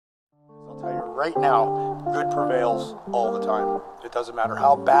right now, good prevails all the time. It doesn't matter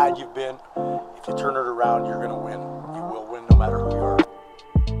how bad you've been. If you turn it around, you're going to win. You will win no matter who you are.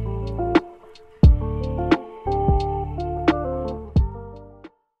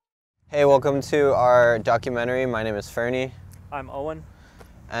 Hey, welcome to our documentary. My name is Fernie. I'm Owen.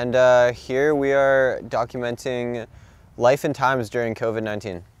 And here we are documenting life and times during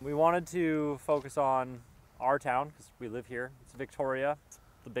COVID-19. We wanted to focus on our town because we live here. It's Victoria. It's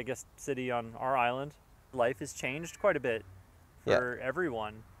the biggest city on our island. Life has changed quite a bit for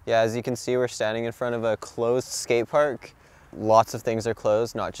everyone. Yeah, as you can see, we're standing in front of a closed skate park. Lots of things are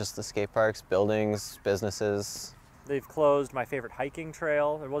closed, not just the skate parks, buildings, businesses. They've closed my favorite hiking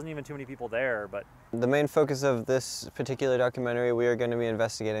trail. There wasn't even too many people there, but... The main focus of this particular documentary, we are going to be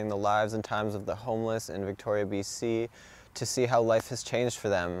investigating the lives and times of the homeless in Victoria, BC, to see how life has changed for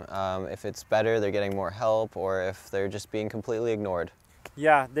them. If it's better, they're getting more help, or if they're just being completely ignored.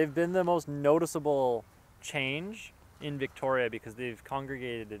 Yeah, they've been the most noticeable change in Victoria because they've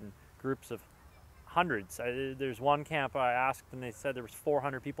congregated in groups of hundreds. There's one camp I asked and they said there was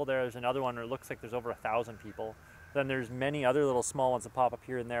 400 people there. There's another one where it looks like there's over 1,000 people. Then there's many other little small ones that pop up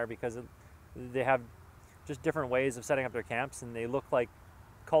here and there because they have just different ways of setting up their camps, and they look like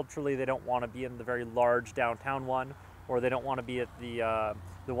culturally they don't want to be in the very large downtown one, or they don't want to be at the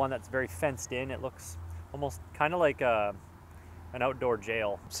one that's very fenced in. It looks almost kind of like an outdoor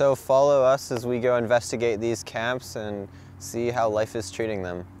jail. So follow us as we go investigate these camps and see how life is treating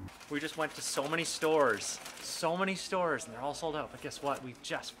them. We just went to so many stores, and they're all sold out. But guess what? We've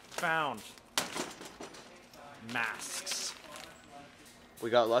just found masks. We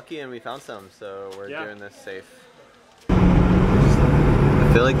got lucky and we found some, so we're doing this safe.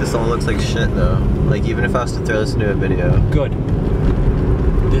 I feel like this all looks like shit though. Like even if I was to throw this into a video. Good.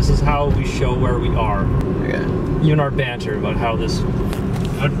 This is how we show where we are. Okay. Even our banter about how this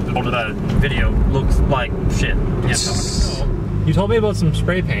that video looks like shit. Yes. You told me about some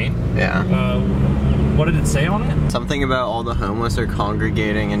spray paint. Yeah. What did it say on it? Something about all the homeless are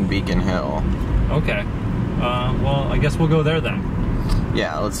congregating in Beacon Hill. Okay. Well, I guess we'll go there then.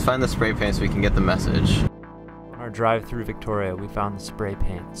 Yeah, let's find the spray paint so we can get the message. On our drive through Victoria, we found the spray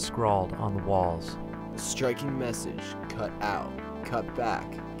paint scrawled on the walls. Striking message, cut out, cut back,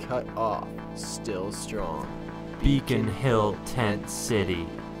 cut off, still strong. Beacon Hill Tent City.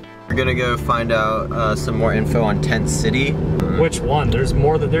 We're gonna go find out some more info on Tent City. Which one? There's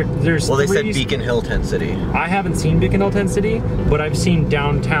more than there's Well, they said three... Beacon Hill Tent City. I haven't seen Beacon Hill Tent City, but I've seen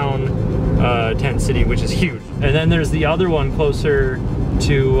downtown Tent City, which is huge. And then there's the other one closer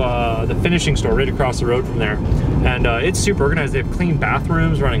to the finishing store right across the road from there. And it's super organized. They have clean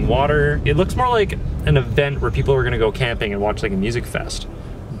bathrooms, running water. It looks more like an event where people are gonna go camping and watch like a music fest,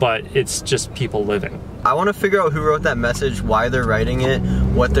 but it's just people living. I want to figure out who wrote that message, why they're writing it,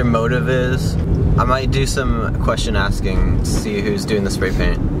 what their motive is. I might do some question asking to see who's doing the spray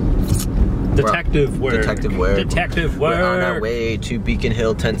paint. Detective work. Detective work. Detective work. We're on our way to Beacon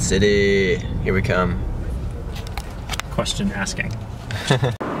Hill Tent City. Here we come. Question asking.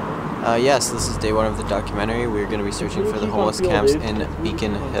 Yes, this is day one of the documentary. We're going to be searching for the homeless camps in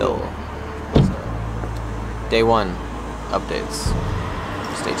Beacon Hill. So, day one, updates.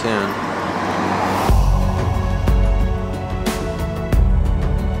 Stay tuned.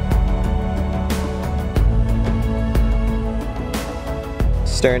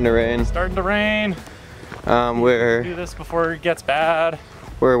 Starting to rain. Starting to rain. We're do this before it gets bad.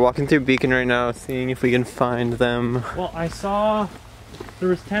 We're walking through Beacon right now, seeing if we can find them. Well, I saw there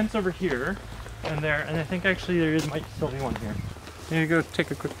was tents over here and there, and I think actually might still be one here. Maybe go take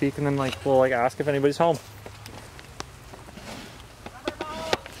a quick peek and then we'll ask if anybody's home.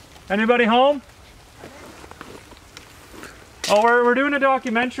 Anybody home? Oh, we're doing a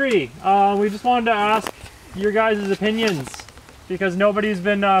documentary. We just wanted to ask your guys' opinions because nobody's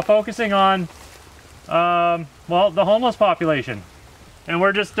been focusing on, well, the homeless population. And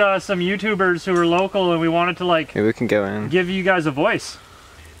we're just some YouTubers who are local, and we wanted to Maybe we can go in. Give you guys a voice.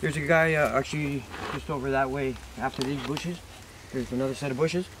 There's a guy actually just over that way after these bushes. There's another set of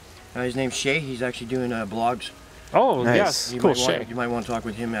bushes. His name's Shay. He's actually doing blogs. Oh, nice. Yes, cool, Shay. You might want to talk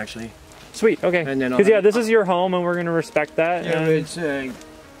with him actually. Sweet, okay. Because yeah, this is your home and we're going to respect that. Yeah, it's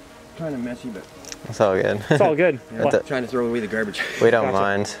kind of messy, but... It's all good. It's all good. Yeah, trying to throw away the garbage. We don't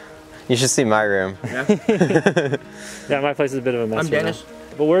mind. You should see my room. Yeah? Yeah, my place is a bit of a mess. I'm Dennis.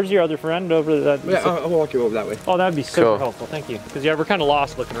 But where's your other friend over that? Yeah, I'll walk you over that way. Oh, that'd be super helpful. Thank you. Because yeah, we're kind of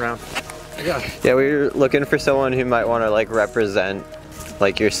lost looking around. Yeah, we were looking for someone who might want to represent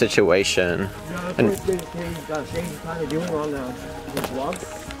your situation. Yeah, that's what Shay's kind of doing on this vlog.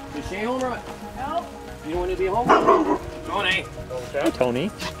 Is Shay home or what? Help! You don't want to be home? Tony! Hey, Tony.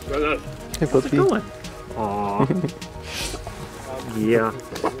 How's it going? Aw. Yeah.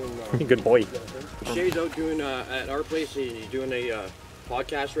 Good boy. Shay's out doing at our place. He's doing a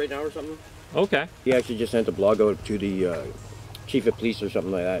podcast right now or something. Okay. He actually just sent a blog out to the chief of police or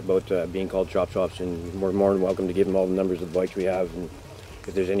something like that about being called chop shops, and we're more than welcome to give him all the numbers of the bikes we have, and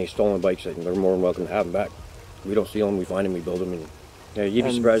if there's any stolen bikes, they're more than welcome to have them back. We don't steal them, we find them, we build them, and yeah, you'd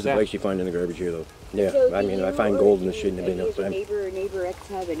be surprised the bikes you find in the garbage here though. Yeah, So I mean, I find gold in the shit in the bin all Does the your time. neighbor X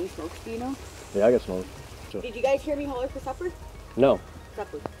have any smokes, do you know? Yeah, I got smoke. Did you guys hear me holler for supper? No.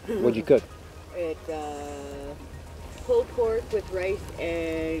 Supper. What'd you cook? It's pulled pork with rice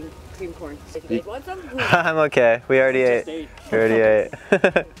and cream corn. If you guys want some? I'm okay. We already ate. We already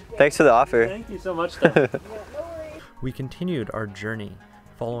ate. Thanks for the offer. Thank you so much, though. No worries. We continued our journey,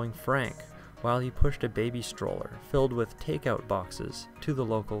 following Frank, while he pushed a baby stroller filled with takeout boxes to the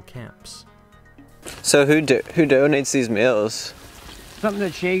local camps. So who donates these meals? Something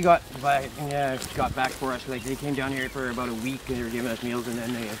that Shay got back for us. Like, they came down here for about a week and they were giving us meals, and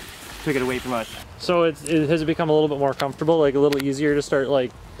then they took it away from us. So has it become a little bit more comfortable, like a little easier to start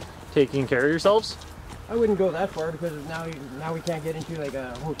like taking care of yourselves? I wouldn't go that far because now we can't get into like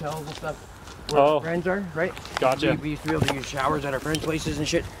hotels and stuff where our friends are, right? Gotcha. We used to be able to use showers at our friends' places and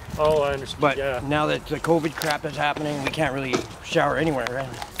shit. Oh, I understand. But yeah. now that the COVID crap is happening, we can't really shower anywhere,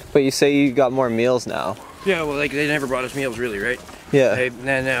 right? But you say you got more meals now. Yeah, well, like, they never brought us meals really, right? Yeah.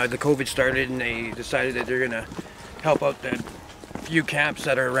 Then the COVID started and they decided that they're gonna help out the few camps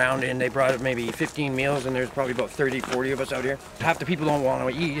that are around, and they brought maybe 15 meals, and there's probably about 30-40 of us out here. Half the people don't want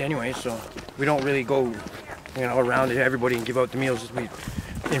to eat anyway, so we don't really go, around to everybody and give out the meals. We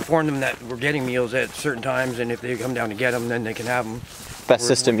inform them that we're getting meals at certain times, and if they come down to get them, then they can have them. Best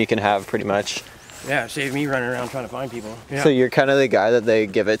system you can have, pretty much. Yeah, save me running around trying to find people. Yeah. So you're kind of the guy that they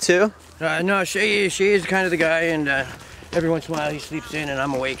give it to? No, Shay is kind of the guy, and every once in a while he sleeps in and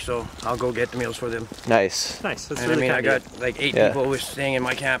I'm awake, so I'll go get the meals for them. Nice. Nice. That's And really I kind of got like 8 people who are staying in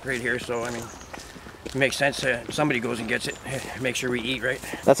my camp right here, so I mean, it makes sense that somebody goes and gets it, make sure we eat, right?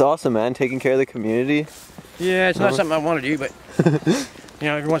 That's awesome, man. Taking care of the community. Yeah, it's not something I want to do, but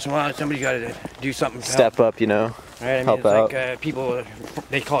every once in a while somebody's got to do something to Step up, you know. Right? I mean, help it's out. like people,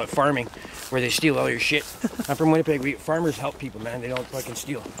 they call it farming, where they steal all your shit. I'm from Winnipeg. Farmers help people, man. They don't fucking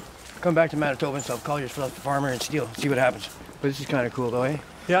steal. Come back to Manitoba and stuff, call yourself a farmer and steal. See what happens. But this is kind of cool, though, eh?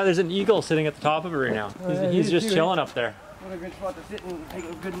 Yeah, there's an eagle sitting at the top of it right now. He's just chilling up there. What a good spot to sit and take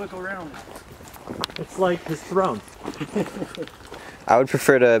a good look around. It's like his throne. I would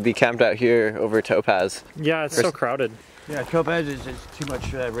prefer to be camped out here over Topaz. Yeah, it's so crowded. Yeah, Topaz is too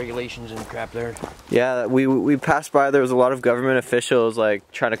much regulations and crap there. Yeah, we passed by, there was a lot of government officials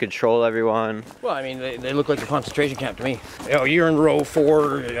like trying to control everyone. Well, I mean, they look like a concentration camp to me. Oh, you're in row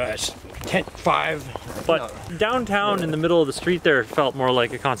 4, tent 5. But downtown in the middle of the street there felt more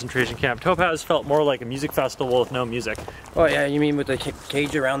like a concentration camp. Topaz felt more like a music festival with no music. Oh yeah, you mean with the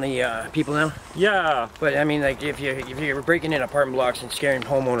cage around the people now? Yeah. But I mean, like, if you're breaking in apartment blocks and scaring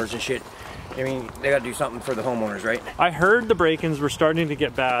homeowners and shit, I mean, they gotta do something for the homeowners, right? I heard the break-ins were starting to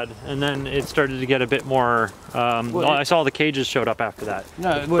get bad, and then it started to get a bit more, I saw the cages showed up after that.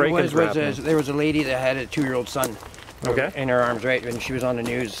 No, what it was there was a lady that had a 2-year-old son in her arms, right? And she was on the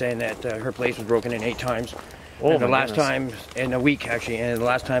news saying that her place was broken in 8 times. Oh, and the last time, in a week actually, and the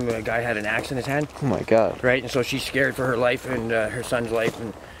last time a guy had an axe in his hand. Oh my God. Right, and so she's scared for her life and her son's life,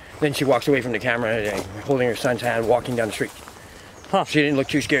 and then she walks away from the camera holding her son's hand, walking down the street. Huh. She didn't look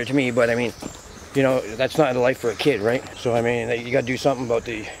too scared to me, but I mean, that's not a life for a kid, right? So I mean, you got to do something about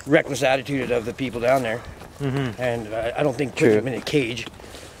the reckless attitude of the people down there. Mm-hmm. And I don't think putting them in a cage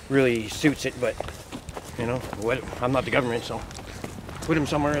really suits it, but I'm not the government, so put them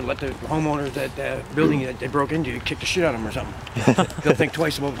somewhere and let the homeowners that building that they broke into kick the shit out of them or something. They'll think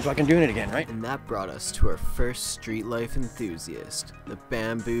twice about fucking doing it again, right? And that brought us to our first street life enthusiast, the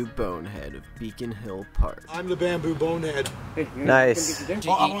Bamboo Bonehead of Beacon Hill Park. I'm the bamboo bonehead. Nice.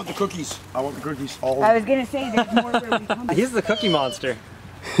 Oh, I want the cookies. I want the cookies. All I was gonna say there's more where we come. He's the cookie monster.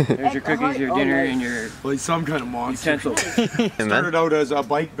 There's your cookies, your dinner, and your like some kind of monster. utensils. Started out as a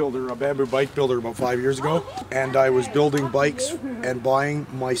bike builder, a bamboo bike builder about 5 years ago, and I was building bikes and buying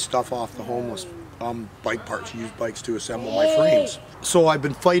my stuff off the homeless. Bike parts, used bikes to assemble my frames. So I've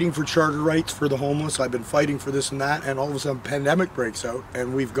been fighting for charter rights for the homeless, I've been fighting for this and that, and all of a sudden pandemic breaks out,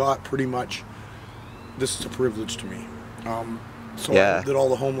 and we've got pretty much, this is a privilege to me. So I hope that all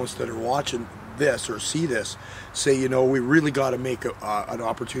the homeless that are watching this or see this say, we really got to make an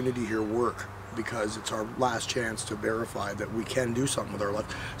opportunity here work. because it's our last chance to verify that we can do something with our life.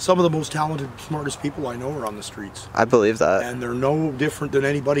 Some of the most talented, smartest people I know are on the streets. I believe that. And they're no different than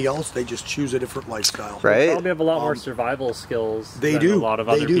anybody else. They just choose a different lifestyle. Right? They probably have a lot more survival skills They than do. a lot of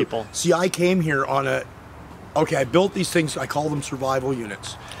They other do. people. See, I came here on a... Okay, I built these things. I call them survival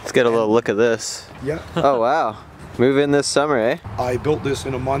units. Let's get a little look at this. Yeah. Oh, wow. Move in this summer, eh? I built this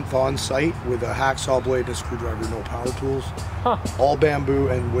in a month on site with a hacksaw blade and a screwdriver, no power tools. Huh. All bamboo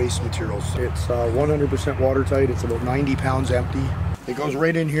and waste materials. It's 100% watertight. It's about 90 pounds empty. It goes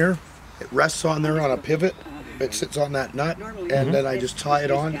right in here. It rests on there on a pivot. It sits on that nut, and then I just tie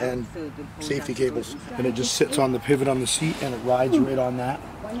it on, and safety cables. And it just sits on the pivot on the seat, and it rides right on that.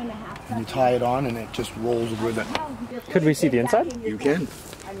 And you tie it on, and it just rolls with it. Could we see the inside? You can.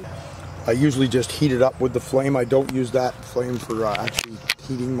 I usually just heat it up with the flame. I don't use that flame for actually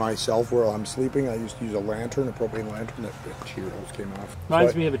heating myself while I'm sleeping. I used to use a lantern, a propane lantern that the cheer hose came off.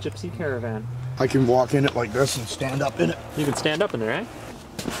 Reminds But me of a gypsy caravan. I can walk in it like this and stand up in it. You can stand up in there,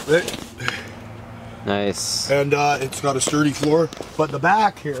 eh? Nice. And it's got a sturdy floor. But the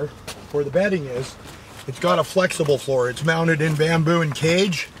back here, where the bedding is, it's got a flexible floor. It's mounted in bamboo and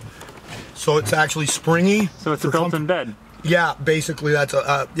cage, so it's actually springy. So it's a built-in bed. Yeah, basically that's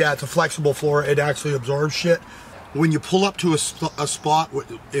a it's a flexible floor. It actually absorbs shit. When you pull up to a spot,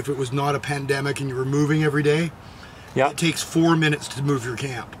 if it was not a pandemic and you were moving every day, it takes 4 minutes to move your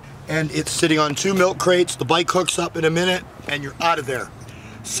camp. And it's sitting on 2 milk crates. The bike hooks up in a minute, and you're out of there.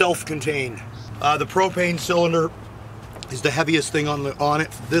 Self-contained. The propane cylinder is the heaviest thing on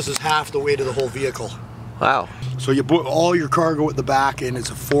it. This is half the weight of the whole vehicle. Wow. So you put all your cargo at the back, and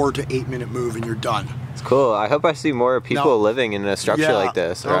it's a 4 to 8 minute move, and you're done. It's cool. I hope I see more people living in a structure like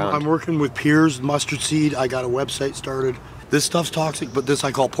this around. I'm working with Piers Mustard Seed. I got a website started. This stuff's toxic, but this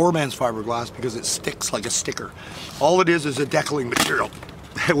I call poor man's fiberglass because it sticks like a sticker. All it is a deckling material,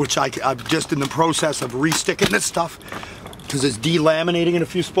 which I'm just in the process of re-sticking this stuff because it's delaminating in a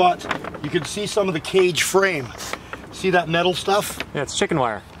few spots. You can see some of the cage frame. See that metal stuff? Yeah, it's chicken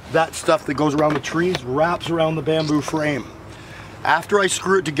wire. That stuff that goes around the trees wraps around the bamboo frame. After I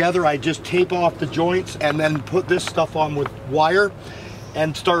screw it together, I just tape off the joints and then put this stuff on with wire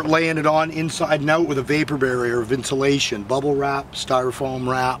and start laying it on inside and out with a vapor barrier of insulation, bubble wrap, styrofoam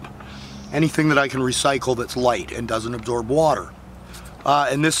wrap, anything that I can recycle that's light and doesn't absorb water.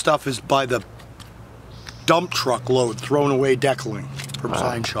 And this stuff is by the dump truck load, thrown away deckling from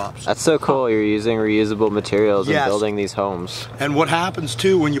sign shops. That's so cool. You're using reusable materials and building these homes. And what happens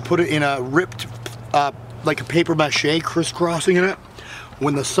too when you put it in a ripped, like a paper mache crisscrossing in it,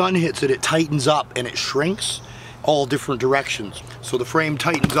 when the sun hits it, it tightens up and it shrinks all different directions. So the frame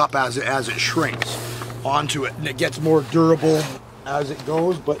tightens up as it shrinks onto it, and it gets more durable as it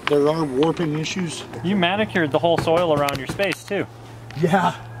goes, but there are warping issues. You manicured the whole soil around your space too.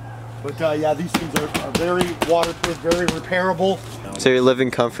 Yeah. But yeah, these things are very waterproof, very repairable. So you're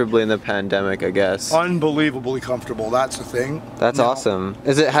living comfortably in the pandemic, I guess. Unbelievably comfortable, that's the thing. That's awesome.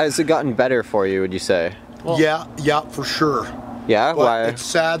 Has it gotten better for you, would you say? Well, yeah, for sure. Yeah, But why? it's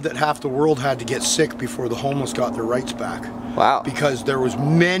sad that half the world had to get sick before the homeless got their rights back. Wow. Because there was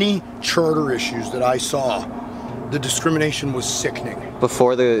many charter issues that I saw. The discrimination was sickening.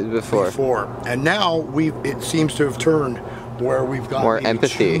 Before. And now it seems to have turned where we've got more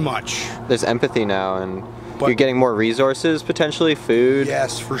empathy. too much. There's empathy now, and you're getting more resources, potentially, food.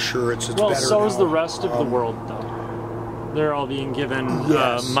 Yes, for sure. It's well, better so now. is the rest of the world, though. They're all being given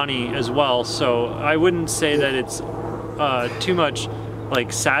money as well, so I wouldn't say that it's too much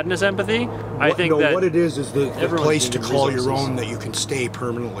like sadness empathy. I think that what it is the place to call resources. your own that you can stay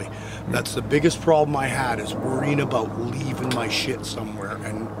permanently. That's the biggest problem I had, is worrying about leaving my shit somewhere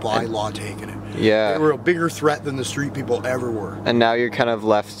and bylaw taking it. Yeah. They were a bigger threat than the street people ever were. And now you're kind of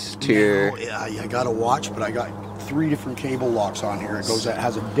left to your... Yeah, I got a watch, but I got 3 different cable locks on here. It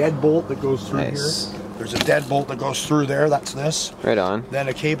has a deadbolt that goes through here. There's a deadbolt that goes through there, that's this. Right on. Then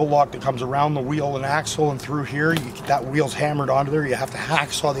a cable lock that comes around the wheel and axle and through here. That wheel's hammered onto there. You have to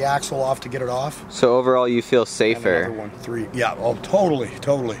hacksaw the axle off to get it off. So overall you feel safer. And another one, 3. Yeah, oh,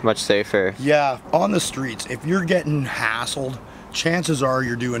 totally. Much safer. Yeah, on the streets, if you're getting hassled, chances are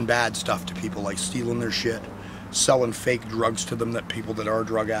you're doing bad stuff to people, like stealing their shit, selling fake drugs to them, that people that are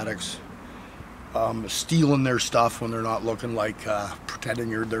drug addicts, stealing their stuff when they're not looking, like pretending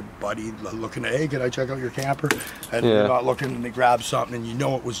you're their buddy, looking at, hey, can I check out your camper? And they're not looking, and they grab something and you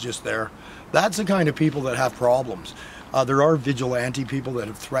know it was just there. That's the kind of people that have problems. There are vigilante people that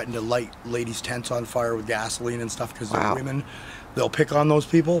have threatened to light ladies' tents on fire with gasoline and stuff because they're women. They'll pick on those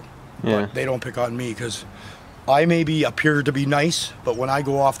people, but they don't pick on me because I maybe appear to be nice, but when I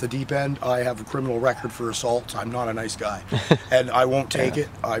go off the deep end, I have a criminal record for assaults. I'm not a nice guy, and I won't take it.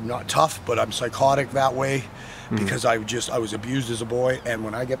 I'm not tough, but I'm psychotic that way because I was abused as a boy, and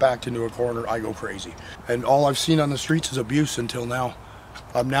when I get backed into a corner, I go crazy. And all I've seen on the streets is abuse until now.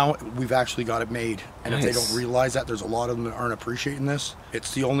 Now we've actually got it made, and if they don't realize that, there's a lot of them that aren't appreciating this.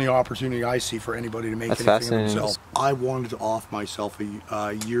 It's the only opportunity I see for anybody to make anything of themselves. I wanted to off myself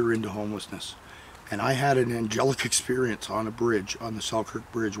a year into homelessness. And I had an angelic experience on a bridge, on the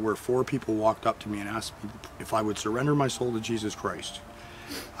Selkirk Bridge, where 4 people walked up to me and asked me if I would surrender my soul to Jesus Christ.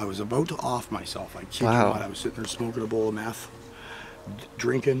 I was about to off myself. I kid you not. I was sitting there smoking a bowl of meth,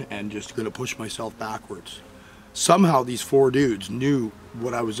 drinking, and just going to push myself backwards. Somehow these 4 dudes knew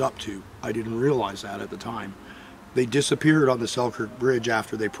what I was up to. I didn't realize that at the time. They disappeared on the Selkirk Bridge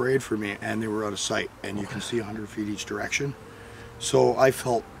after they prayed for me, and they were out of sight. And you can see 100 feet each direction. So I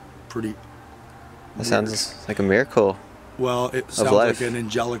felt pretty... That sounds like a miracle. Well, it sounds like an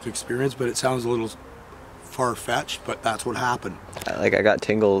angelic experience, but it sounds a little far-fetched, but that's what happened. Like I got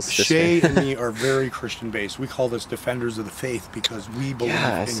tingles. Shay and me are very Christian-based. We call this defenders of the faith because we believe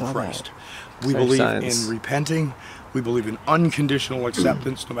in Christ. We believe in repenting. We believe in unconditional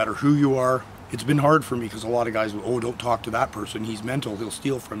acceptance no matter who you are. It's been hard for me because a lot of guys, oh, don't talk to that person. He's mental. He'll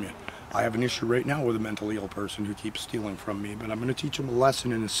steal from you. I have an issue right now with a mentally ill person who keeps stealing from me, but I'm going to teach him a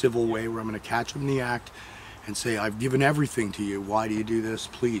lesson in a civil way where I'm going to catch him in the act and say, I've given everything to you. Why do you do this?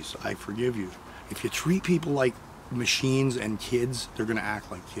 Please, I forgive you. If you treat people like machines and kids, they're going to act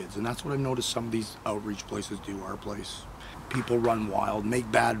like kids. And that's what I've noticed some of these outreach places do, our place. People run wild,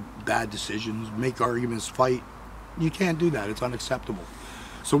 make bad decisions, make arguments, fight. You can't do that. It's unacceptable.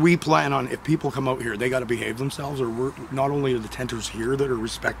 So we plan on, if people come out here, they got to behave themselves, or we're not only are the tenters here that are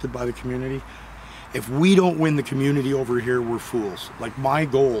respected by the community, if we don't win the community over here, we're fools. Like, my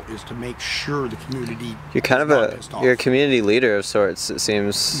goal is to make sure the community You're kind of you're a community leader of sorts, it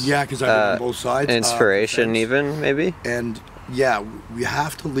seems. Yeah, because I've been on both sides. Inspiration even, maybe? And yeah, we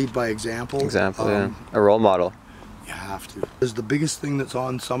have to lead by example. Yeah. A role model. You have to. Because the biggest thing that's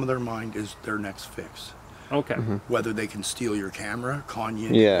on some of their mind is their next fix. Okay. Whether they can steal your camera, con you,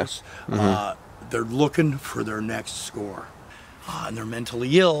 they're looking for their next score. And they're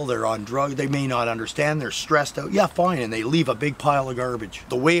mentally ill, they're on drugs, they may not understand, they're stressed out. Yeah, fine, and they leave a big pile of garbage.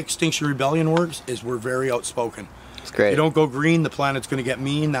 The way Extinction Rebellion works is we're very outspoken. It's great. If you don't go green, the planet's going to get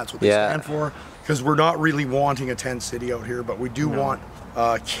mean. That's what they stand for. Because we're not really wanting a tent city out here, but we do want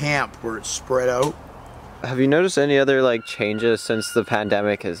a camp where it's spread out. Have you noticed any other like changes since the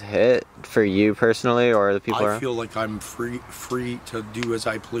pandemic has hit for you personally, or the people around? I feel like I'm free to do as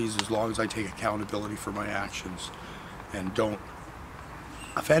I please as long as I take accountability for my actions and don't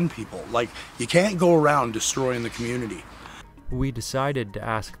offend people. Like, you can't go around destroying the community. We decided to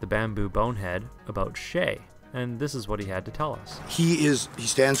ask the Bamboo Bonehead about Shay, and this is what he had to tell us. He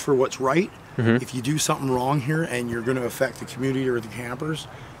stands for what's right. If you do something wrong here and you're going to affect the community or the campers,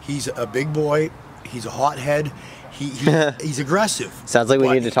 he's a big boy. He's a hothead. He's aggressive. Sounds like we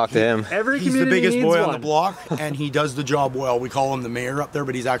need to talk to him. He's the biggest boy on the block, and he does the job well. We call him the mayor up there,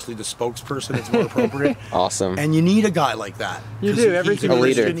 but he's actually the spokesperson. It's more appropriate. Awesome. And you need a guy like that. You do. He's a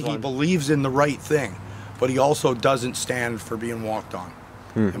leader. He believes in the right thing, but he also doesn't stand for being walked on.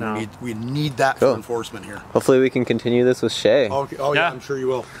 And we need that for enforcement here. Hopefully we can continue this with Shay. Okay. Oh yeah, I'm sure you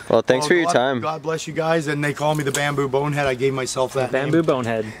will. Well, thanks for your time. God bless you guys. And they call me the Bamboo Bonehead. I gave myself that name. Bamboo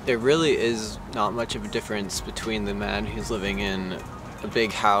Bonehead. There really is not much of a difference between the man who's living in a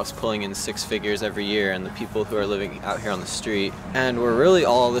big house pulling in 6 figures every year and the people who are living out here on the street. And we're really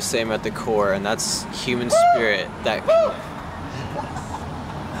all the same at the core, and that's human spirit that...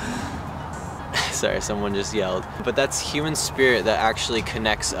 Sorry, someone just yelled. But that's human spirit that actually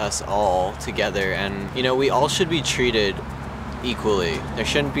connects us all together, and you know, we all should be treated equally. There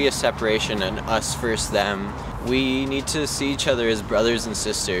shouldn't be a separation, and us versus them. We need to see each other as brothers and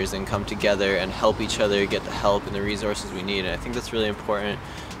sisters and come together and help each other get the help and the resources we need. And I think that's really important,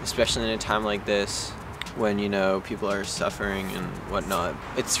 especially in a time like this when, you know, people are suffering and whatnot.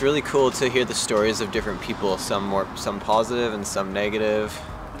 It's really cool to hear the stories of different people, some positive and some negative.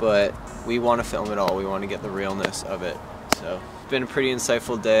 But we want to film it all. We want to get the realness of it. So it's been a pretty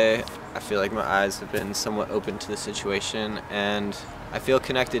insightful day. I feel like my eyes have been somewhat open to the situation, and I feel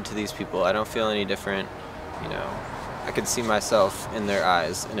connected to these people. I don't feel any different. You know, I could see myself in their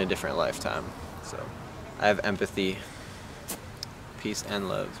eyes in a different lifetime. So I have empathy, peace, and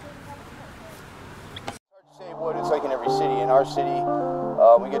love. It's hard to say what it's like in every city. In our city,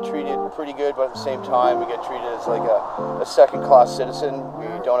 we get treated pretty good, but at the same time, we get treated as like a second-class citizen. We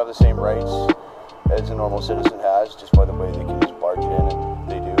don't have the same rights as a normal citizen has, just by the way they can just barge in, and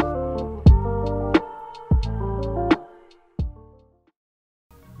they do.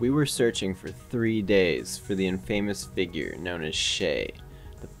 We were searching for 3 days for the infamous figure known as Shay,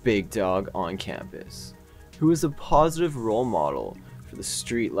 the big dog on campus, who is a positive role model for the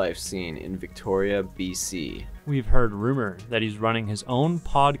street life scene in Victoria, BC. We've heard rumor that he's running his own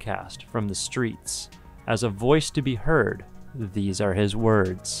podcast from the streets. As a voice to be heard, these are his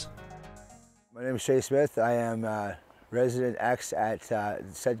words. My name is Shay Smith. I am resident X at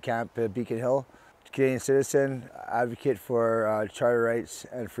said camp, Beacon Hill. Canadian citizen, advocate for charter rights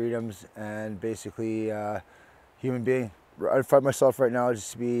and freedoms, and basically human being. I find myself right now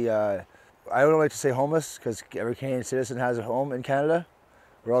just to be, I don't like to say homeless because every Canadian citizen has a home in Canada.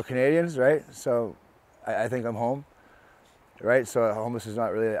 We're all Canadians, right? So I think I'm home, right? So homeless is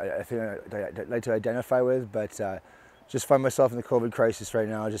not really a thing I'd like to identify with, but just find myself in the COVID crisis right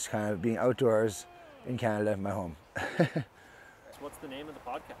now, just kind of being outdoors in Canada, my home. What's the name of the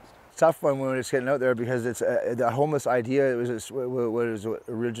podcast? Tough one when it's getting out there because it's the homeless idea. It was what it was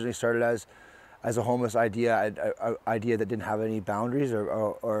originally started as a homeless idea, an idea that didn't have any boundaries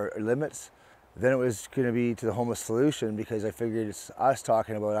or limits. Then it was going to be to the homeless solution because I figured it's us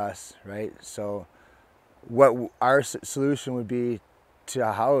talking about us, right? So what our solution would be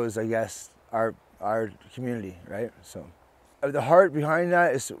to house, I guess, our community, right? So the heart behind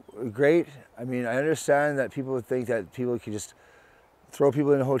that is great. I mean, I understand that people would think that people could just throw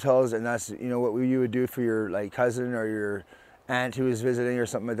people in hotels and that's, you know, what you would do for your like cousin or your aunt who is visiting or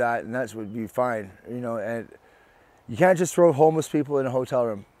something like that, and that would be fine, you know. And you can't just throw homeless people in a hotel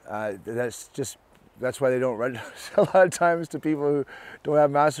room. That's why they don't rent a lot of times to people who don't have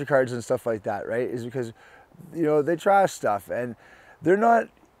MasterCards and stuff like that, right? Is because, you know, they trash stuff and they're not.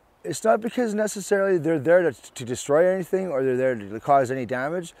 It's not because necessarily they're there to destroy anything or they're there to cause any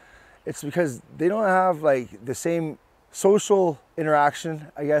damage. It's because they don't have like the same social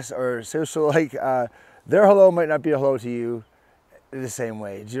interaction, I guess, or social, like, their hello might not be a hello to you in the same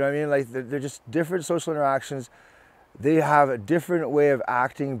way. Do you know what I mean? Like, they're just different social interactions. They have a different way of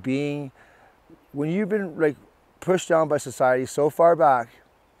acting, being. When you've been, like, pushed down by society so far back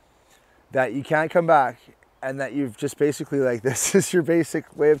that you can't come back and that you've just basically, like, this is your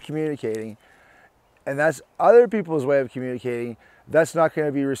basic way of communicating, and that's other people's way of communicating, that's not going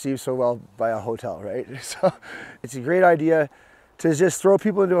to be received so well by a hotel, right? So it's a great idea to just throw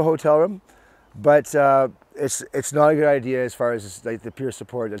people into a hotel room, but it's not a good idea as far as like the peer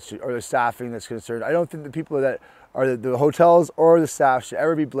support or the staffing that's concerned. I don't think the people that are the hotels or the staff should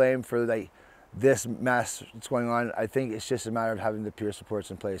ever be blamed for like this mess that's going on. I think it's just a matter of having the peer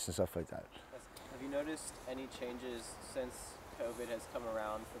supports in place and stuff like that. Have you noticed any changes since COVID has come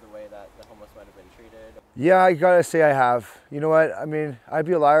around for the way that the homeless might have been treated? Yeah, I gotta say I have. You know what? I mean, I'd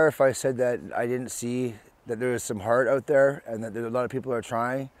be a liar if I said that I didn't see that there was some heart out there and that a lot of people are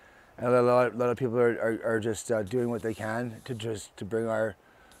trying, and a lot of people are just doing what they can to bring our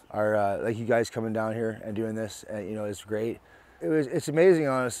like you guys coming down here and doing this. You know, it's great. It's amazing,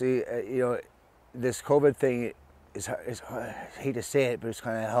 honestly. You know, this COVID thing is I hate to say it, but it's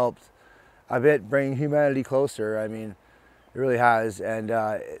kind of helped a bit bring humanity closer. I mean, it really has, and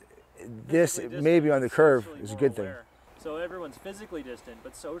this maybe on the curve is a good thing. So everyone's physically distant,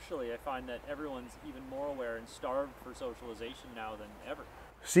 but socially I find that everyone's even more aware and starved for socialization now than ever.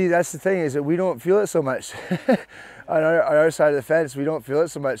 See, that's the thing, is that we don't feel it so much. on our side of the fence, we don't feel it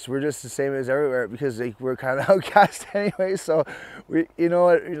so much. We're just the same as everywhere because like, we're kind of outcast anyway. So, you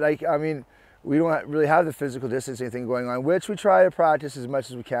know, like, I mean, we don't really have the physical distancing thing going on, which we try to practice as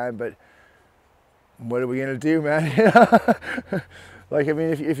much as we can, but what are we gonna do, man? Like, I mean,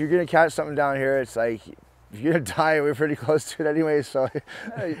 if you're gonna catch something down here, it's like, if you're gonna die, we're pretty close to it anyway. So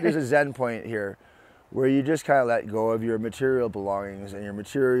there's a zen point here where you just kind of let go of your material belongings and your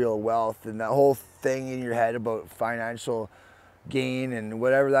material wealth and that whole thing in your head about financial gain and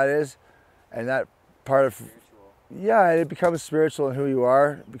whatever that is. And that part of, yeah, it becomes spiritual in who you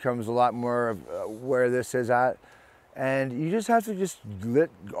are. It becomes a lot more of where this is at. And you just have to just let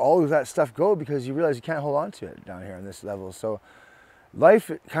all of that stuff go because you realize you can't hold on to it down here on this level. So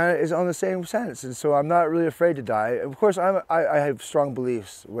life kind of is on the same sense. And so I'm not really afraid to die. Of course, I have strong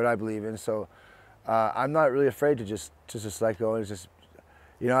beliefs, what I believe in. So I'm not really afraid to just let go and just,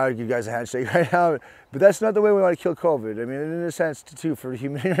 you know, I'll give you guys a handshake right now. But that's not the way we want to kill COVID. I mean, in a sense, too, for the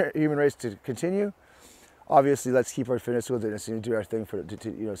human race to continue, obviously, let's keep our physical distancing and do our thing to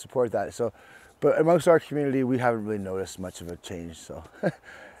you know, support that. So, but amongst our community, we haven't really noticed much of a change. So,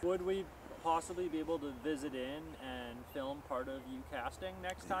 would we possibly be able to visit in and film part of you casting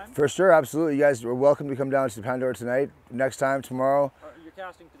next time? For sure, absolutely. You guys are welcome to come down to Pandora tonight. Next time, tomorrow. You're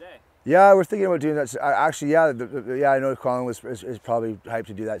casting today. Yeah, we're thinking about doing that. Actually, yeah, I know Colin is probably hyped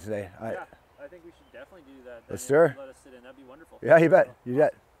to do that today. Yeah, I think we should definitely do that. Let's do it. Let us sit in. That'd be wonderful. Yeah, you bet. You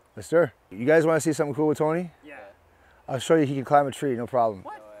bet. Let's do it. You guys want to see something cool with Tony? Yeah. I'll show you he can climb a tree, no problem.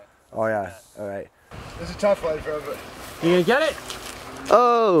 What? Oh yeah, all right. This is a tough one for everybody. You gonna get it?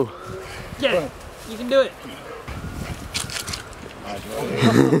 Oh! Get it! You can do it!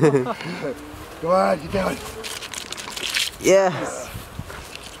 Go on, you do it. Yes!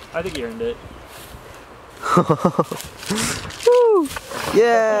 I think you earned it. Woo!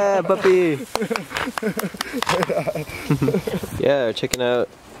 Yeah, puppy! Yeah, checking out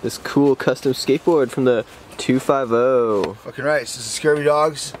this cool custom skateboard from the 250. Fucking right, this is Scurvy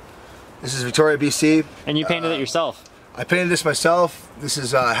Dogs. This is Victoria, BC. And you painted it yourself? I painted this myself. This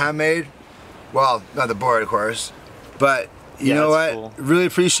is handmade. Well, not the board, of course. But you know what? Cool. Really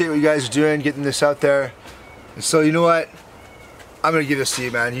appreciate what you guys are doing, getting this out there. And so, you know what? I'm gonna give this to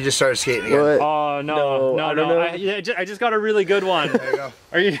you, man. You just started skating again. What? Oh, no. I just got a really good one. There you go.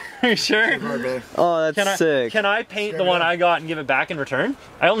 Are you sure? Oh, that's sick. Can I paint the one I got and give it back in return?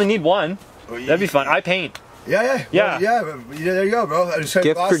 I only need one. That'd be fun. I paint. Yeah. There you go, bro. I just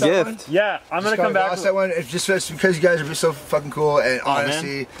Gift for gift. Yeah, I'm gonna come back. Lost that one. It's just because you guys are so fucking cool and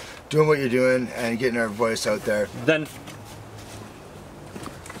honestly doing what you're doing and getting our voice out there. Then.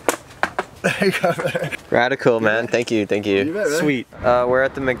 There you go, brother. Radical, man. Thank you. You bet, Sweet. We're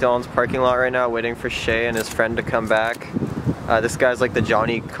at the McDonald's parking lot right now waiting for Shay and his friend to come back. This guy's like the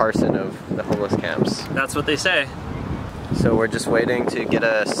Johnny Carson of the homeless camps. That's what they say. So we're just waiting to get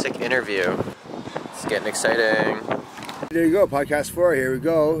a sick interview. It's getting exciting. There you go, podcast 4, here we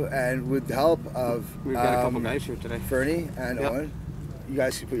go. And with the help of we've got a couple guys here today. Fernie and Owen. You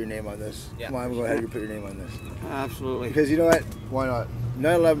guys can put your name on this. Yeah. Come on, go ahead and put your name on this. Absolutely. Because you know what? Why not?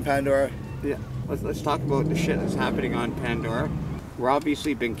 9/11 Pandora. Yeah. Let's talk about the shit that's happening on Pandora. We're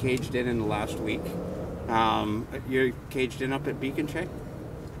obviously been caged in the last week. You're caged in up at Beacon, Shay?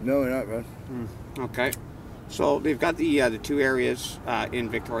 No, we're not, bro. Okay. So they've got the two areas in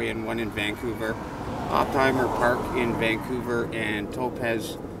Victoria and one in Vancouver. Oppenheimer Park in Vancouver and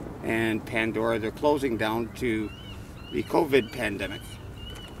Topaz and Pandora. They're closing down to the COVID pandemic.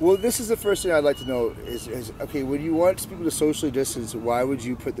 Well, this is the first thing I'd like to know is okay, when you want people to socially distance, why would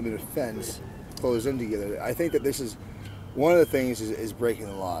you put them in a fence, close them together? I think that this is one of the things is breaking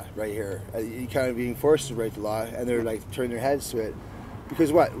the law right here. You kind of being forced to break the law, and they're like turning their heads to it.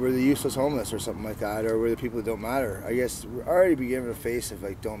 Because what? We're the useless homeless or something like that, or we're the people that don't matter. I guess we're already be given a face of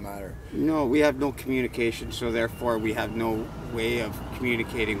like don't matter. No, we have no communication, so therefore we have no way of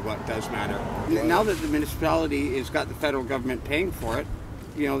communicating what does matter. Yeah. Now that the municipality has got the federal government paying for it,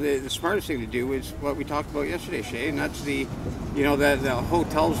 you know, the smartest thing to do is what we talked about yesterday, Shay, and that's the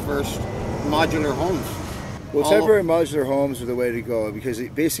hotels versus modular homes. Well, temporary modular homes are the way to go because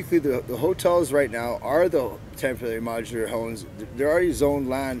basically the hotels right now are the temporary modular homes. They're already zoned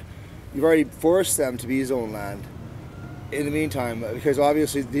land. You've already forced them to be zoned land in the meantime because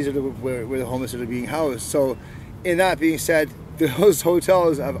obviously these are where the homeless are being housed. So in that being said, those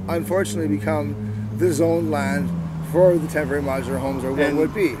hotels have unfortunately become the zoned land for the temporary modular homes, or what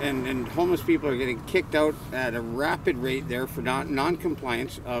would be. And homeless people are getting kicked out at a rapid rate there for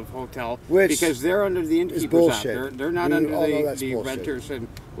non-compliance of hotel, because they're under the Innkeepers Act. They're not under the Renters and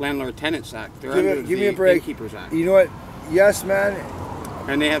Landlord Tenants Act. They're under the Innkeepers Act. You know what? Yes, man.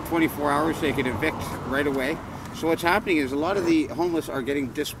 And they have 24 hours. They can evict right away. So what's happening is a lot of the homeless are getting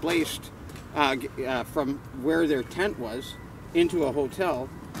displaced from where their tent was into a hotel.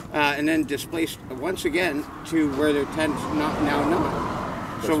 And then displaced once again to where their tent's now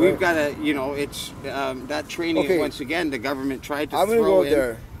not. So we've got to, it's that training once again. The government tried to throw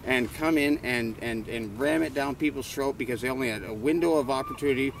in and come in and ram it down people's throat because they only had a window of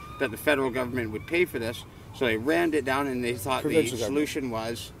opportunity that the federal government would pay for this. So they rammed it down and they thought the solution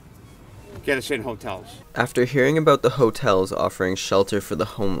was get us in hotels. After hearing about the hotels offering shelter for the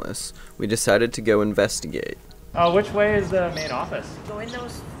homeless, we decided to go investigate. Which way is the main office? Go in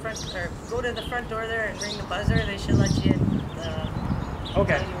those go to the front door there and ring the buzzer. They should let you in.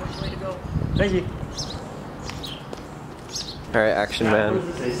 Okay. Tell you which way to go. Thank you. All right, action man.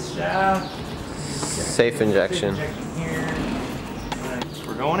 Safe injection.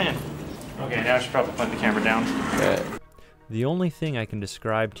 We're going in. Okay, now I should probably put the camera down. Okay. The only thing I can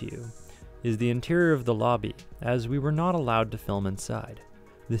describe to you is the interior of the lobby, as we were not allowed to film inside.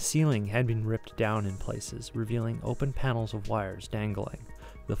 The ceiling had been ripped down in places, revealing open panels of wires dangling.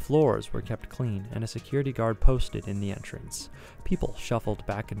 The floors were kept clean and a security guard posted in the entrance. People shuffled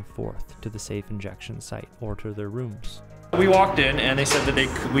back and forth to the safe injection site or to their rooms. We walked in and they said that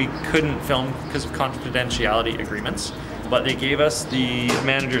we couldn't film because of confidentiality agreements, but they gave us the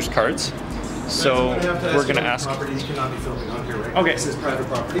manager's cards. So we're going to ask. Properties cannot be filming on here, right? Okay. This is private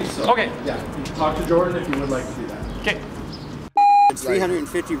property. So okay. Yeah. You can talk to Jordan if you would like to do that. Okay.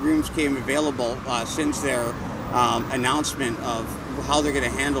 350 rooms came available since their announcement of how they're going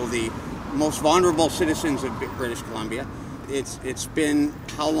to handle the most vulnerable citizens of British Columbia. It's been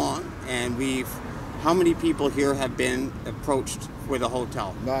how long, and how many people here have been approached with a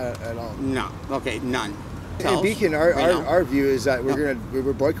hotel? Not at all. No. Okay, none. In Beacon, our view is that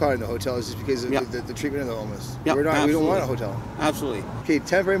we're boycotting the hotels just because of the treatment of the homeless. Yep, We don't want a hotel. Absolutely. Okay,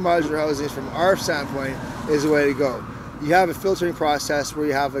 temporary modular housing from our standpoint is the way to go. You have a filtering process where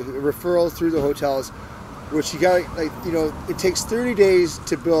you have a referral through the hotels, which you got it takes 30 days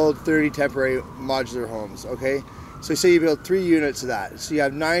to build 30 temporary modular homes. Okay. So say you build 3 units of that. So you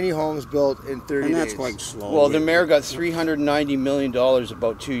have 90 homes built in 30 days. And that's quite slow. Well, the mayor got $390 million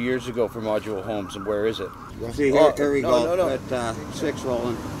about 2 years ago for modular homes, and where is it? See, here we go. At 6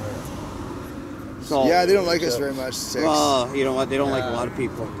 rolling. So, yeah, they don't like us very much. 6. Well, you know what? They don't like a lot of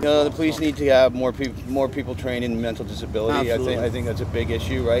people. No, the police need to have more people trained in mental disability. Absolutely. I think that's a big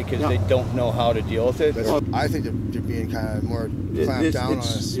issue, right? Because they don't know how to deal with it. I think they're being kind of more clamped down on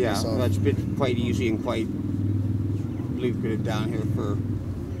us. Yeah, myself. that's been quite easy and quite lucrative down here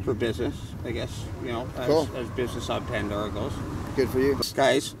for business, I guess. As business on Pandora goes. Good for you,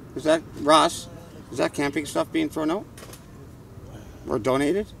 guys. Is that Ross? Is that camping stuff being thrown out or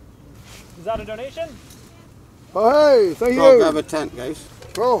donated? Is that a donation? Oh, hey, thank you. Go grab a tent, guys.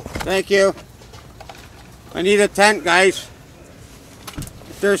 Go. Thank you. I need a tent, guys.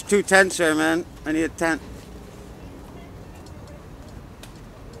 If there's 2 tents there, man, I need a tent.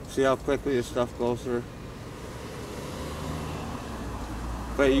 See how quickly this stuff goes through.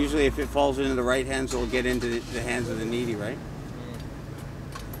 But usually if it falls into the right hands, it'll get into the hands of the needy, right?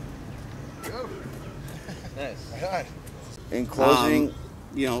 Nice. In closing,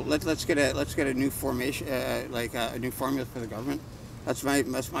 let's get a new formation, like a new formula for the government. That's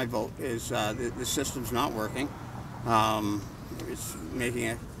my vote. Is the system's not working. It's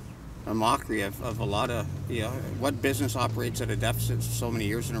making a mockery of a lot of what business operates at a deficit so many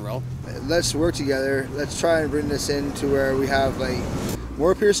years in a row. Let's work together. Let's try and bring this into where we have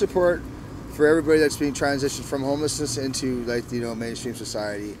more peer support for everybody that's being transitioned from homelessness into mainstream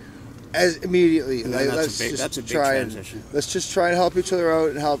society. As immediately, let's just try and help each other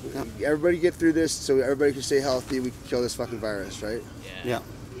out and help everybody get through this, so everybody can stay healthy. We can kill this fucking virus, right? Yeah.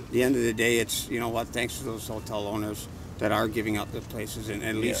 At the end of the day, it's thanks to those hotel owners that are giving up the places and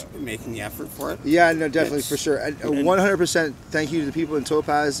at least making the effort for it. Yeah, no, definitely, for sure. And 100% thank you to the people in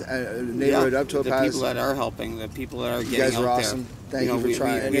Topaz, neighborhood of Topaz. The people that are helping, the people that are getting you guys out are awesome. there. Thank you for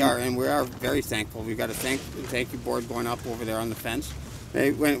trying. We are very thankful. We've got a thank you board going up over there on the fence.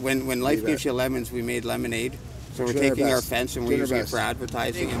 When life gives you lemons, we made lemonade. So we're taking our fence and we're using it for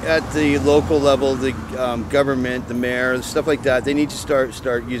advertising. At the local level, the government, the mayor, stuff like that, they need to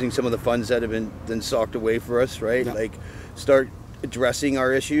start using some of the funds that have been socked away for us, right? Yeah. Like start addressing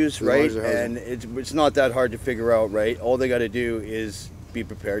our issues, right? And it's not that hard to figure out, right? All they got to do is be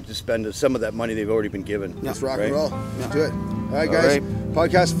prepared to spend some of that money they've already been given. Let's rock and roll. Let's do it. All right, guys.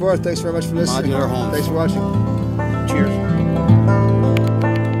 Podcast 4. Thanks very much for listening. Modular homes. Thanks for watching. Cheers.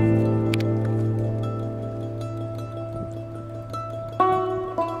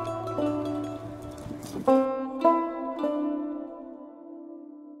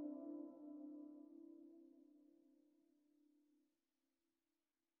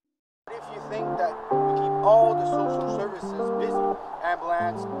 If you think that we keep all the social services busy,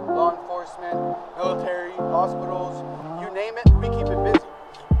 ambulance, law enforcement, military, hospitals, you name it, we keep it busy.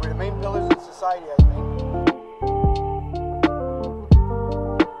 We're the main pillars in society, I think.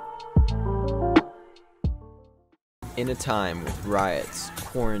 In a time with riots,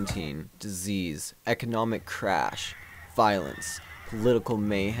 quarantine, disease, economic crash, violence, political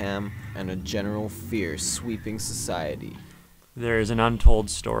mayhem, and a general fear sweeping society, there is an untold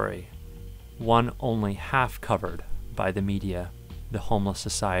story, one only half covered by the media, the homeless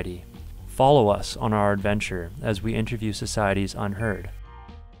society. Follow us on our adventure as we interview societies unheard.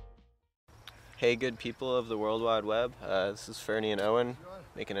 Hey good people of the World Wide Web, this is Fernie and Owen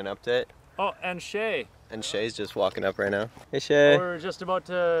making an update. Oh, and Shay. And Shay's just walking up right now. Hey Shay. We're just about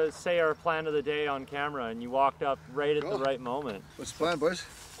to say our plan of the day on camera and you walked up right at the right moment. What's the plan, boys?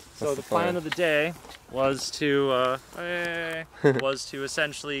 So the plan of the day was to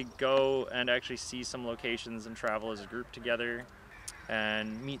essentially go and actually see some locations and travel as a group together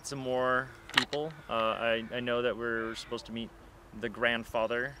and meet some more people. I know that we're supposed to meet the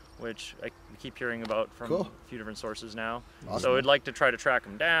grandfather, which I keep hearing about from a few different sources now. Awesome. So I'd like to try to track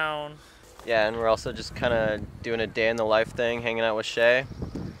him down. Yeah, and we're also just kind of doing a day in the life thing, hanging out with Shay,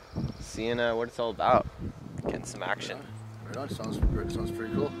 seeing what it's all about, getting some action. Right on, sounds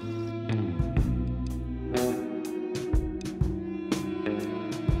pretty cool.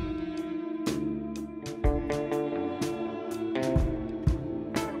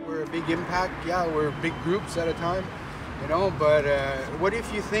 big impact. Yeah, we're big groups at a time, you know, but what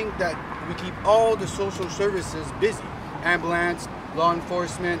if you think that we keep all the social services busy? Ambulance, law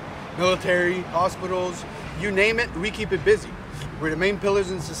enforcement, military, hospitals, you name it, we keep it busy. We're the main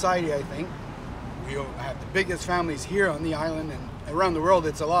pillars in society, I think. We have the biggest families here on the island, and around the world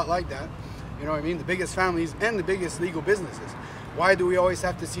it's a lot like that. You know what I mean? The biggest families and the biggest legal businesses. Why do we always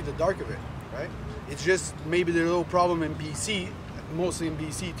have to see the dark of it, right? It's just maybe the little problem in BC, mostly in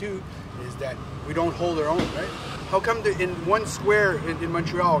BC too, is that we don't hold our own, right? How come in one square in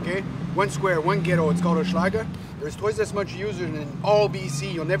Montreal, okay? One square, one ghetto, it's called a Schlager. There's twice as much users in all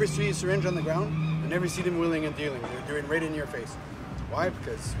BC. You'll never see a syringe on the ground. You'll never see them wheeling and dealing. They're doing right in your face. Why?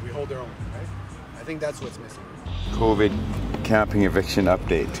 Because we hold our own, right? I think that's what's missing. COVID camping eviction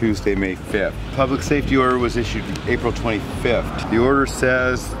update, Tuesday, May 5th. Public safety order was issued April 25th. The order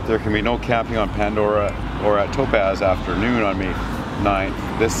says there can be no camping on Pandora or at Topaz after noon on May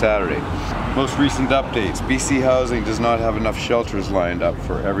 9th, this Saturday. Most recent updates, BC Housing does not have enough shelters lined up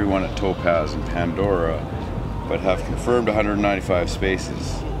for everyone at Topaz and Pandora, but have confirmed 195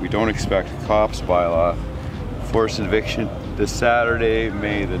 spaces. We don't expect a cops bylaw. Forced eviction this Saturday,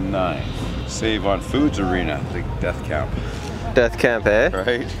 May the 9th. Save on Foods Arena, the death camp. Death camp, eh?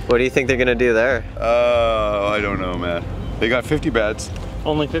 Right. What do you think they're gonna do there? I don't know, man. They got 50 beds.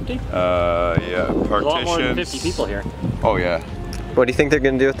 Only 50? Yeah, partitions. A lot more than 50 people here. Oh yeah. What do you think they're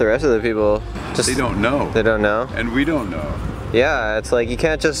gonna do with the rest of the people? They don't know. They don't know? And we don't know. Yeah, it's like you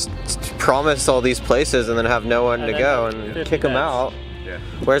can't just promise all these places and then have no one to go and kick them out. Yeah.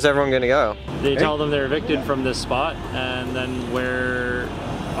 Where's everyone gonna go? They tell them they're evicted from this spot, and then where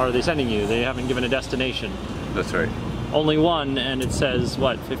are they sending you? They haven't given a destination. That's right. Only one, and it says,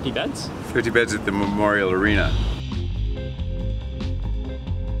 what, 50 beds? 50 beds at the Memorial Arena.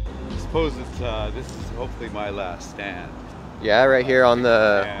 I suppose this is hopefully my last stand. Yeah, right here on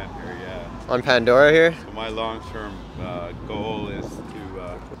the... Here, yeah. On Pandora here? So my long-term goal is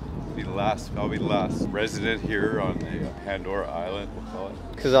to be the last, I'll be the last resident here on the Pandora Island, we'll call it.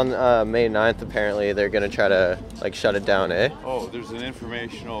 Because on May 9th, apparently, they're going to try to, like, shut it down, eh? Oh, there's an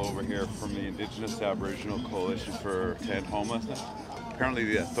informational over here from the Indigenous Aboriginal Coalition for End Homelessness. Apparently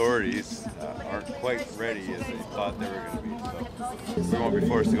the authorities aren't quite ready as they thought they were going to be, so we won't be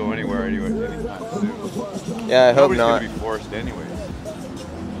forced to go anywhere anytime soon. Yeah, I hope not. Nobody's going to be forced anyways.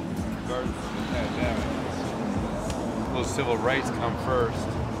 Regardless of the pandemic, those civil rights come first.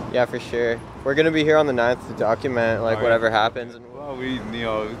 Yeah, for sure. We're gonna be here on the 9th to document like whatever happens. Well,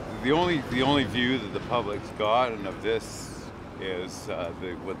 the only view that the public's gotten of this is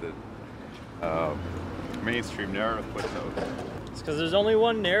what the mainstream narrative puts out. It's because there's only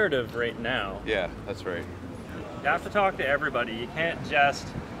one narrative right now. Yeah, that's right. You have to talk to everybody. You can't just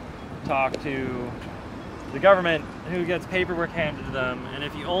talk to the government who gets paperwork handed to them, and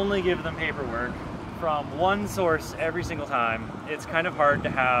if you only give them paperwork from one source every single time, it's kind of hard to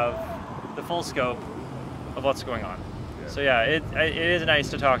have the full scope of what's going on. Yeah. So yeah, it is nice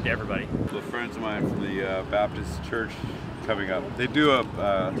to talk to everybody. So friends of mine from the Baptist Church coming up, they do a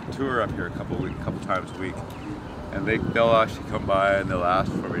tour up here a couple times a week, and they'll actually come by and they'll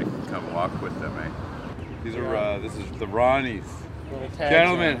ask for me to come walk with them. Eh? These are this is the Ronnies.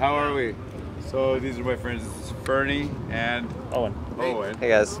 Gentlemen, how are we? So these are my friends. This is Fernie and Owen. Hey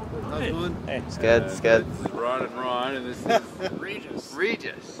guys. How's it going? Hey, it's good. It's good. This is Ron and Ron, and this is Regis.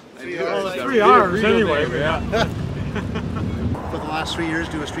 Regis. Well, it's 3 hours anyway. Yeah. For the last 3 years,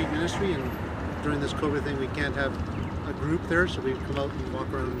 do a street ministry, and during this COVID thing, we can't have a group there, so we come out and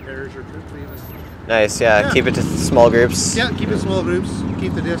walk around in pairs or troops. Nice. Yeah. Keep it to small groups. Yeah, keep it small groups.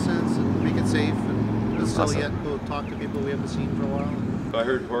 Keep the distance and make it safe, and still Awesome. yet go talk to people we haven't seen for a while. I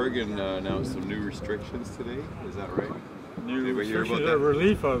heard Oregon announced some new restrictions today. Is that right? New restrictions or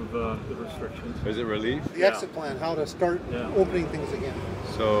relief of the restrictions. Is it relief? The exit plan, how to start opening things again.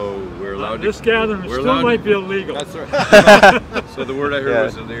 So we're allowed this gathering still might be illegal. That's right. So the word I heard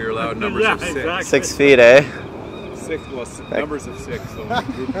was that you're allowed numbers of 6. Exactly. 6 feet, eh? 6, well, numbers of 6, so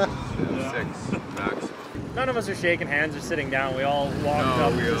group of 6 max. None of us are shaking hands or sitting down. We all walked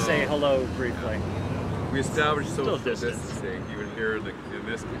up to say hello briefly. We established social distancing even here in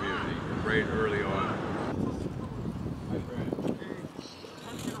this community right early on.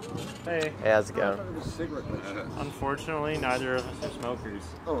 Hey. Hey, how's it going? Unfortunately, neither of us are smokers.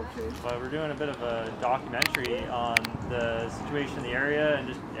 Oh, okay. But we're doing a bit of a documentary on the situation in the area and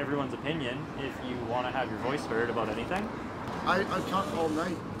just everyone's opinion if you want to have your voice heard about anything. I talk all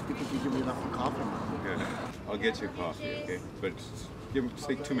night. You think you give me enough coffee? Okay. I'll get you coffee, okay? But Give him,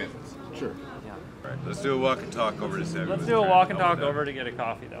 take 2 minutes. Sure. Yeah. All right, let's do a walk and talk over to 7. Let's do a walk and talk over to get a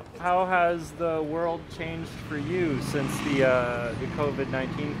coffee, though. How has the world changed for you since the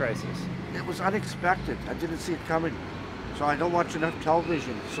COVID-19 crisis? It was unexpected. I didn't see it coming. So I don't watch enough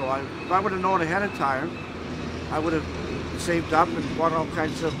television. So if I would have known ahead of time, I would have saved up and bought all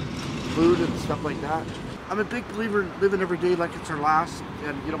kinds of food and stuff like that. I'm a big believer in living every day like it's our last.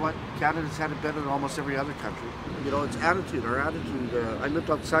 And you know what? Canada's had it better than almost every other country. You know, it's attitude, our attitude. I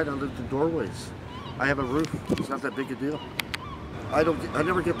lived outside, I lived in doorways. I have a roof. It's not that big a deal. I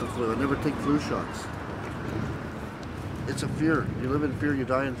never get the flu. I never take flu shots. It's a fear. You live in fear, you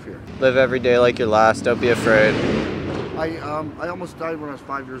die in fear. Live every day like your last. Don't be afraid. I almost died when I was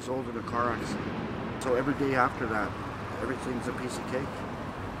 5 years old in a car accident. So every day after that, everything's a piece of cake.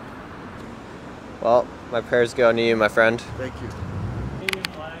 Well, my prayers go to you, my friend. Thank you. Canadian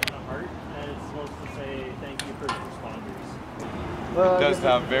flag and a heart, and it's supposed to say thank you first responders. Well, it does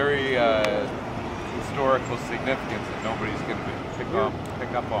have very historical significance that nobody's going to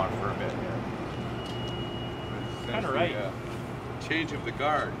pick up on for a bit. Kind of right. Change of the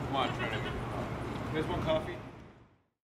guard. Come on, try to. You guys want coffee?